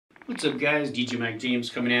What's up guys, DJ Mike James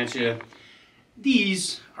coming at you.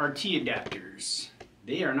 These are T-Adapters.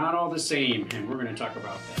 They are not all the same, and we're going to talk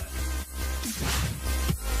about that.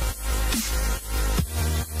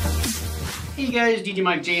 Hey guys, DJ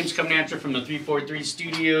Mike James coming at you from the 343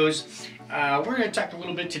 Studios. We're going to talk a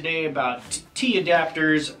little bit today about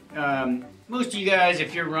T-Adapters. Most of you guys,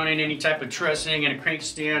 if you're running any type of trussing and a crank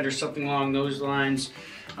stand or something along those lines,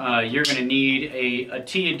 you're going to need a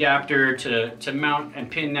T-adapter to mount and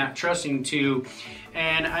pin that trussing to.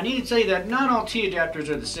 And I need to tell you that not all T-adapters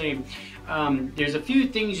are the same. There's a few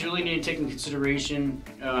things you really need to take into consideration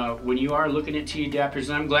when you are looking at T-adapters.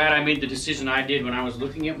 And I'm glad I made the decision I did when I was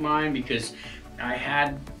looking at mine, because I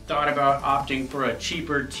had thought about opting for a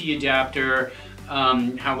cheaper T-adapter.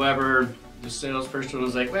 However, the salesperson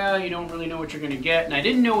was like, well, you don't really know what you're going to get. And I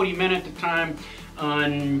didn't know what he meant at the time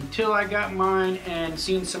until I got mine and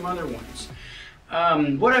seen some other ones.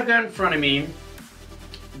 What I've got in front of me,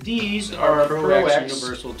 these are ProX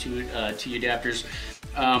universal T-adapters.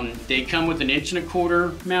 They come with an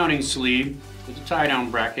 1.25 inch mounting sleeve with a tie-down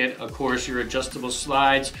bracket, of course your adjustable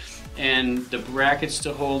slides, and the brackets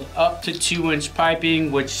to hold up to 2-inch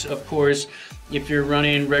piping, which of course if you're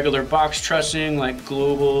running regular box trussing like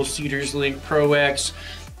GOBO, Cedars Link, ProX,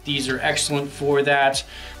 these are excellent for that.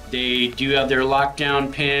 They do have their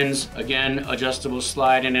lockdown pins, again adjustable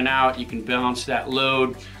slide in and out. You can balance that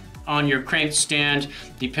load on your crank stand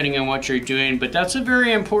depending on what you're doing, but that's a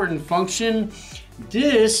very important function.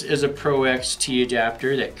 This is a ProX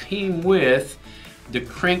T-adapter that came with the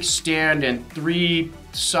crank stand and 3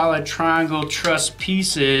 solid triangle truss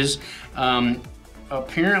pieces.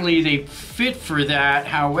 Apparently they fit for that.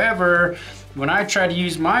 However, when I tried to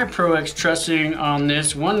use my ProX trussing on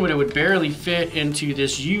this, one, it would barely fit into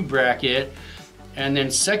this U bracket, and then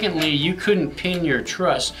secondly, you couldn't pin your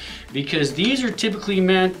truss, because these are typically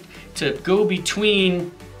meant to go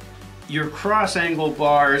between your cross angle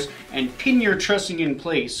bars and pin your trussing in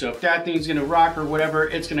place. So if that thing's gonna rock or whatever,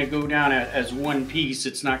 it's gonna go down as one piece.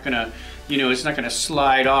 It's not gonna, it's not gonna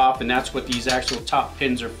slide off, and that's what these actual top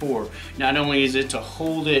pins are for. Not only is it to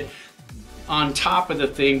hold it on top of the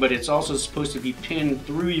thing, but it's also supposed to be pinned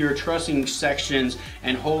through your trussing sections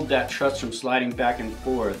and hold that truss from sliding back and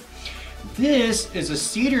forth. This is a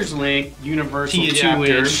Cedars Link universal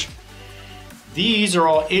 2-inch. These are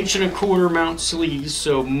all 1.25 inch mount sleeves,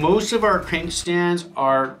 so most of our crank stands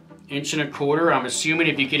are 1.25 inch. I'm assuming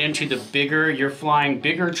if you get into the bigger, you're flying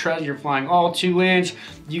bigger truss, you're flying all 2-inch.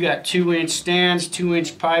 You got 2-inch stands,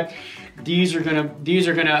 2-inch pipe. These are gonna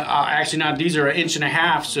actually not, these are 1.5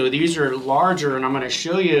 inch, so these are larger, and I'm gonna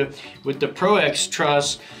show you with the ProX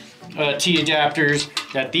truss T-adapters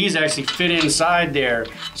that these actually fit inside there.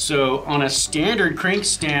 So on a standard crank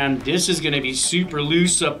stand, this is gonna be super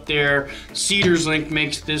loose up there. Cedars Link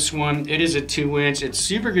makes this one. It is a 2-inch. It's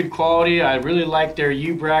super good quality. I really like their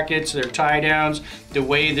U brackets, their tie downs, the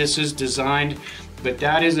way this is designed. But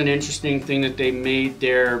that is an interesting thing that they made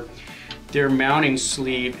their mounting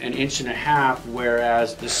sleeve 1.5 inch,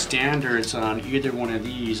 whereas the standards on either one of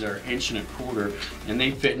these are 1.25 inch, and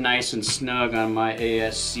they fit nice and snug on my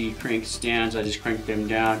ASC crank stands. I just crank them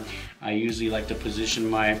down. I usually like to position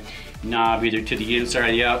my knob either to the inside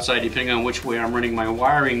or the outside, depending on which way I'm running my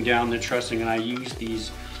wiring down the trussing, and I use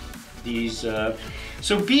these.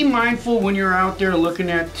 So be mindful when you're out there looking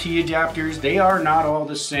at T-adapters. They are not all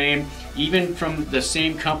the same, even from the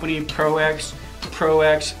same company, ProX.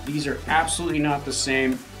 These are absolutely not the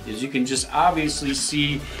same. As you can just obviously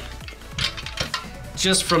see,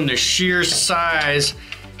 just from the sheer size,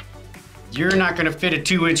 you're not going to fit a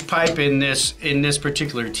 2-inch pipe in this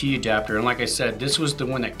particular T-adapter. And like I said, this was the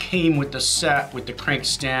one that came with the set with the crank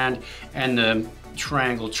stand and the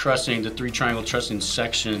triangle trussing, the 3 triangle trussing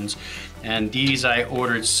sections. And these I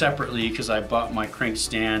ordered separately because I bought my crank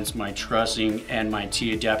stands, my trussing, and my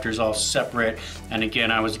T-adapters all separate. And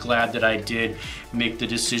again, I was glad that I did make the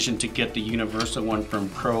decision to get the universal one from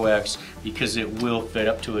ProX, because it will fit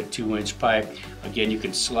up to a 2-inch pipe. Again, you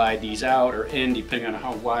can slide these out or in depending on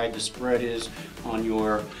how wide the spread is on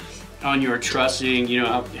your trussing,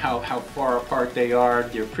 how far apart they are.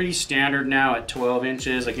 They're pretty standard now at 12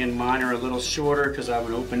 inches. Again, mine are a little shorter because I have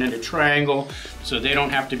an open-ended triangle, so they don't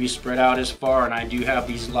have to be spread out as far, and I do have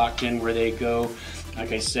these locked in where they go.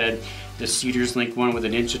 Like I said, the Cedars Link one with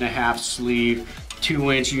an 1.5 inch sleeve,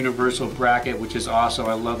 2-inch universal bracket, which is awesome.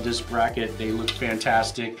 I love this bracket. They look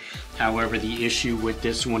fantastic. However, the issue with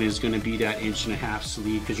this one is going to be that 1.5 inch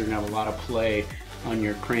sleeve, because you're going to have a lot of play on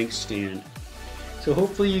your crank stand. So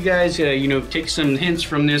hopefully you guys, take some hints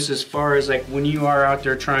from this as far as like when you are out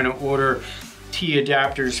there trying to order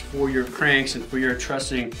T-adapters for your cranks and for your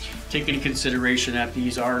trussing, take into consideration that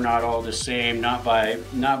these are not all the same, not by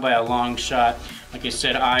a long shot. Like I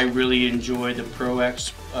said, I really enjoy the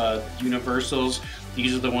ProX universals.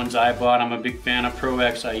 These are the ones I bought. I'm a big fan of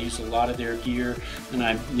ProX. I use a lot of their gear,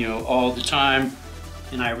 and all the time,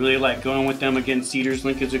 and I really like going with them. Again, Cedars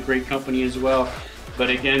Link is a great company as well. But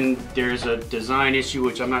again, there's a design issue,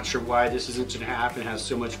 which I'm not sure why this is inch and a half and has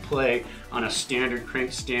so much play on a standard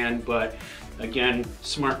crank stand. But again,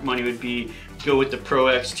 smart money would be go with the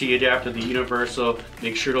ProX T-Adapter, the universal.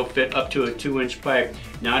 Make sure it'll fit up to a 2-inch pipe.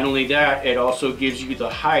 Not only that, it also gives you the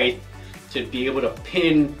height to be able to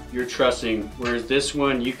pin your trussing. Whereas this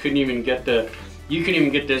one, you couldn't even get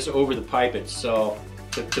this over the pipe itself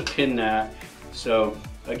to pin that. So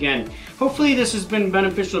again, hopefully this has been a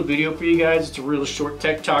beneficial video for you guys. It's a real short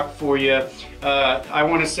tech talk for you. I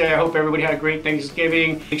want to say I hope everybody had a great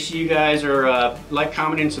Thanksgiving. Make sure you guys are like,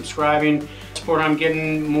 commenting, subscribing. Support I'm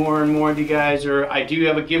getting more and more of you guys. I do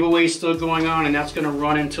have a giveaway still going on, and that's going to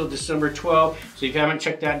run until December 12th. So if you haven't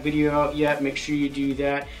checked that video out yet, make sure you do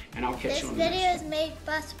that, and I'll catch you on the next. This video is made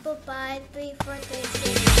possible by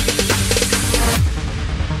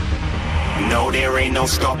 343. No, there ain't no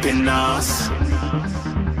stopping us.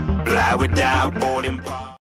 Fly without boarding pass.